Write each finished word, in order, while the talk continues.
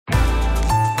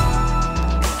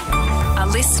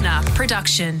listener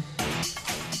production.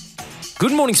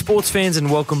 Good morning, sports fans,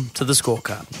 and welcome to The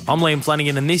Scorecard. I'm Liam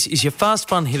Flanagan, and this is your fast,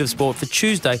 fun hit of sport for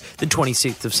Tuesday, the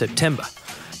 26th of September.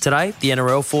 Today, the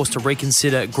NRL forced to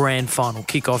reconsider grand final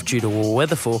kickoff due to a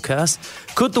weather forecast.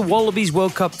 Could the Wallabies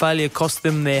World Cup failure cost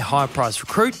them their high-priced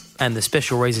recruit? And the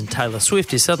special reason Taylor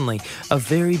Swift is suddenly a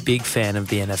very big fan of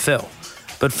the NFL.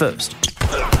 But first,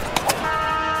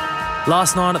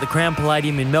 last night at the Crown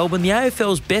Palladium in Melbourne, the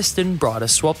AFL's best and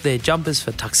brightest swapped their jumpers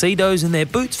for tuxedos and their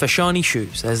boots for shiny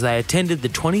shoes as they attended the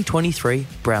 2023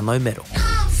 Brownlow Medal.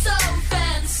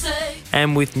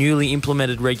 And with newly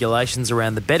implemented regulations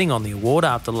around the betting on the award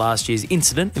after last year's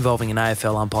incident involving an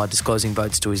AFL umpire disclosing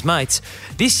votes to his mates,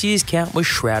 this year's count was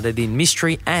shrouded in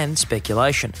mystery and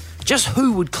speculation. Just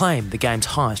who would claim the game's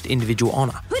highest individual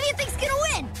honour? Who do you think's going to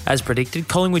win? As predicted,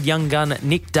 Collingwood young gun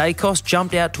Nick Dacos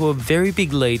jumped out to a very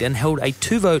big lead and held a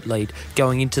 2-vote lead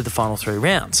going into the final 3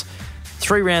 rounds.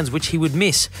 3 rounds which he would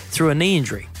miss through a knee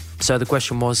injury. So the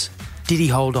question was, did he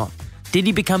hold on? Did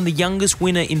he become the youngest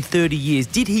winner in 30 years?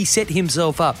 Did he set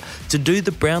himself up to do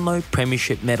the Brownlow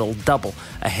Premiership Medal double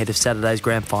ahead of Saturday's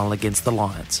grand final against the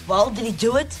Lions? Well, did he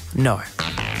do it? No.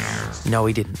 No,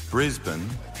 he didn't. Brisbane,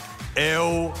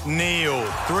 Lachie Neale,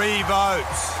 3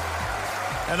 votes.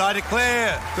 And I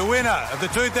declare the winner of the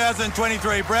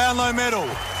 2023 Brownlow Medal,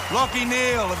 Lachie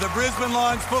Neale of the Brisbane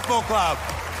Lions Football Club.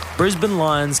 Brisbane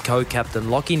Lions co-captain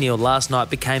Lachie Neale last night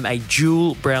became a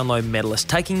dual Brownlow medalist,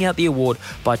 taking out the award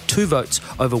by 2 votes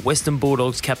over Western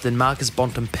Bulldogs captain Marcus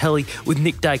Bontempelli, with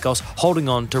Nick Dacos holding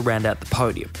on to round out the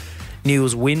podium.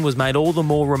 Neale's win was made all the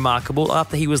more remarkable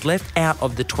after he was left out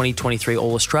of the 2023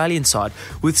 All-Australian side,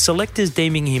 with selectors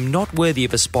deeming him not worthy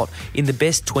of a spot in the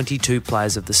best 22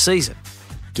 players of the season.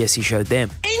 Guess he showed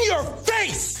them. In your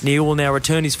face! Neale will now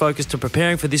return his focus to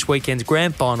preparing for this weekend's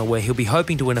grand final, where he'll be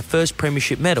hoping to win a first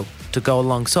premiership medal to go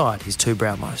alongside his 2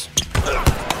 Brownlows.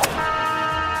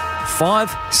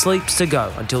 5 sleeps to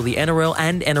go until the NRL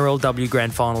and NRLW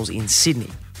grand finals in Sydney.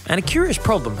 And a curious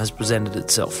problem has presented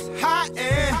itself. Hot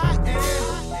air,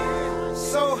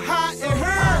 so hot it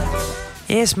hurts.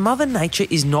 Yes, Mother Nature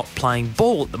is not playing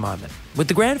ball at the moment. With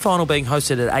the grand final being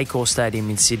hosted at Accor Stadium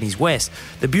in Sydney's west,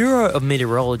 the Bureau of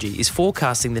Meteorology is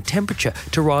forecasting the temperature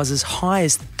to rise as high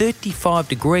as 35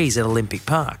 degrees at Olympic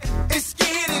Park. It's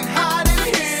getting hot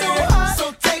in here,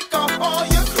 so take off all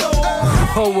your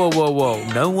clothes. Whoa.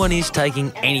 No one is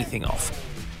taking anything off.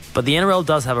 But the NRL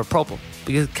does have a problem,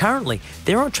 because currently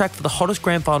they're on track for the hottest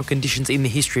grand final conditions in the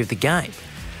history of the game.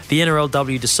 The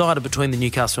NRLW decider between the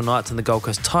Newcastle Knights and the Gold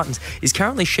Coast Titans is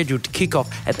currently scheduled to kick off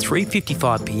at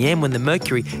 3:55pm when the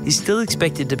mercury is still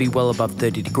expected to be well above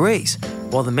 30 degrees,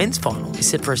 while the men's final is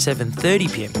set for a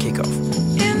 7:30pm kickoff.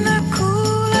 In the cool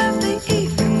of the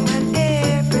evening when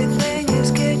everything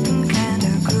is getting kind of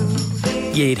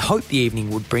groovy. Yeah, you'd hope the evening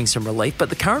would bring some relief, but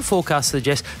the current forecast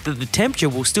suggests that the temperature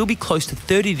will still be close to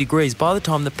 30 degrees by the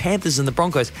time the Panthers and the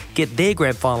Broncos get their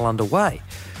grand final underway.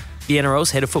 The NRL's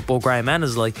head of football, Graham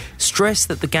Annesley, stressed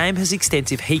that the game has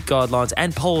extensive heat guidelines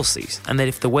and policies, and that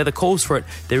if the weather calls for it,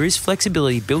 there is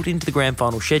flexibility built into the grand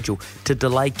final schedule to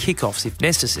delay kickoffs if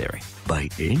necessary. By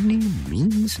any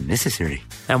means necessary.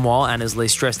 And while Annesley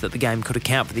stressed that the game could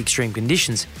account for the extreme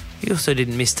conditions, he also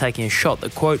didn't miss taking a shot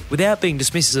that, quote, without being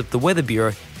dismissive of the Weather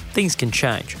Bureau, things can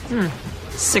change.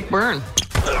 Sick burn.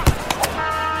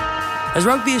 As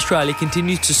Rugby Australia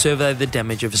continues to survey the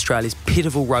damage of Australia's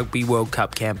pitiful Rugby World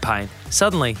Cup campaign,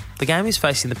 suddenly the game is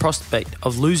facing the prospect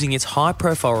of losing its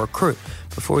high-profile recruit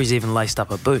before he's even laced up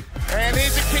a boot. And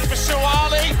here's a kick for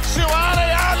Suwali.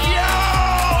 Suwali out,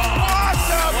 what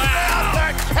about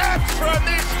the catch from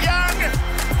this young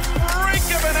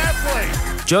freak of an athlete?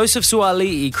 Joseph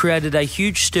Suaalii created a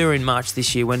huge stir in March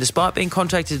this year when, despite being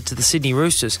contracted to the Sydney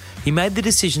Roosters, he made the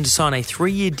decision to sign a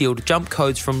 3-year deal to jump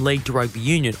codes from league to rugby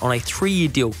union on a 3-year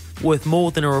deal worth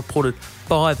more than a reported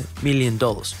 $5 million.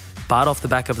 But off the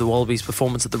back of the Wallabies'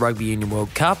 performance at the Rugby Union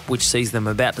World Cup, which sees them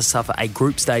about to suffer a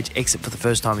group stage exit for the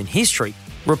first time in history,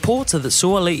 reports are that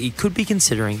Suaalii could be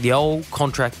considering the old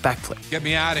contract backflip. Get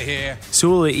me out of here.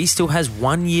 Suaalii still has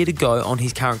 1 year to go on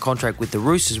his current contract with the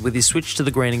Roosters, with his switch to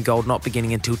the green and gold not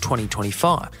beginning until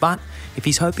 2025. But if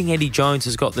he's hoping Eddie Jones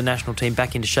has got the national team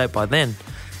back into shape by then,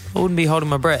 I wouldn't be holding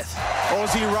my breath.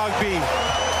 Aussie rugby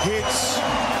hits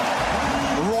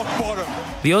rock bottom.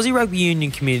 The Aussie Rugby Union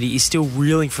community is still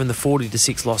reeling from the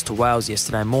 40-6 loss to Wales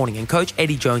yesterday morning, and coach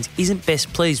Eddie Jones isn't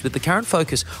best pleased with the current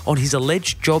focus on his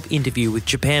alleged job interview with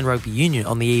Japan Rugby Union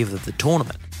on the eve of the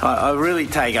tournament. I really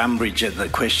take umbrage at the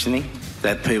questioning,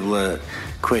 that people are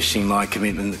questioning my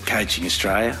commitment to coaching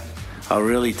Australia. I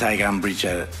really take umbrage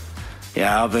at it.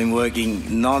 Yeah, I've been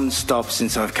working non-stop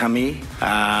since I've come here,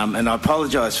 and I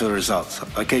apologise for the results.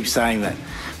 I keep saying that.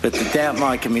 But to doubt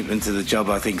my commitment to the job,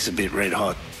 I think, is a bit red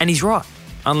hot. And he's right.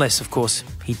 Unless, of course,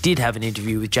 he did have an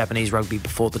interview with Japanese rugby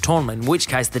before the tournament, in which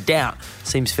case the doubt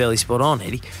seems fairly spot on,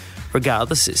 Eddie.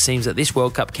 Regardless, it seems that this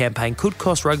World Cup campaign could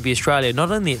cost Rugby Australia not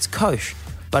only its coach,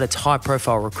 but its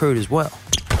high-profile recruit as well.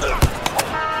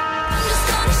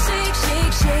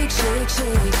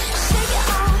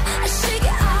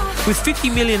 With 50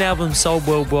 million albums sold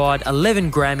worldwide,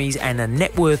 11 Grammys and a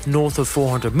net worth north of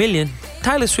 400 million,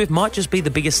 Taylor Swift might just be the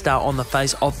biggest star on the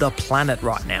face of the planet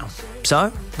right now. So,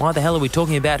 why the hell are we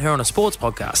talking about her on a sports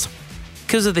podcast?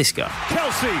 Because of this guy.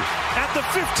 Kelsey at the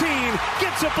 15,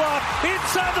 gets a block,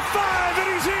 inside the 5,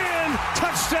 and he's in!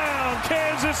 Touchdown,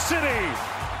 Kansas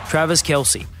City! Travis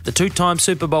Kelce, the two-time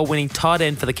Super Bowl winning tight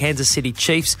end for the Kansas City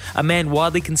Chiefs, a man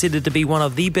widely considered to be one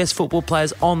of the best football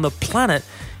players on the planet,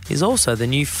 is also the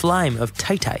new flame of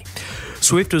Tay-Tay.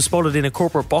 Swift was spotted in a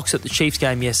corporate box at the Chiefs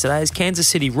game yesterday as Kansas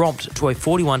City romped to a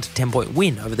 41-10-point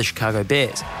win over the Chicago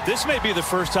Bears. This may be the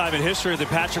first time in history that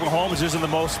Patrick Mahomes isn't the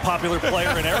most popular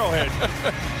player in Arrowhead.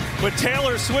 With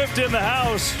Taylor Swift in the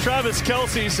house, Travis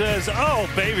Kelce says, "Oh,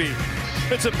 baby,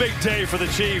 it's a big day for the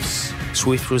Chiefs."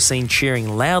 Swift was seen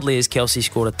cheering loudly as Kelce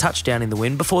scored a touchdown in the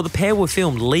win before the pair were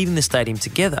filmed leaving the stadium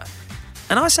together.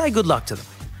 And I say good luck to them.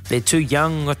 They're two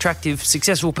young, attractive,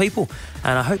 successful people,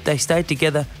 and I hope they stay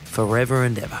together forever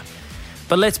and ever.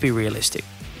 But let's be realistic.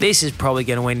 This is probably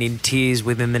going to end in tears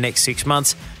within the next 6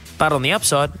 months, but on the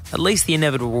upside, at least the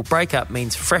inevitable breakup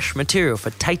means fresh material for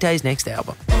Tay-Tay's next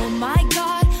album. Oh my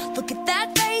God, look at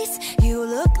that face. You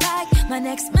look like my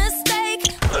next mistake.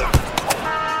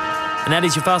 And that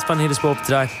is your Fast Fun Hit of Sport for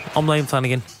today. I'm Liam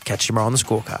Flanagan. Catch you tomorrow on the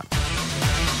scorecard.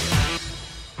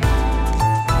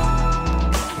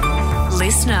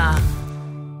 Listener.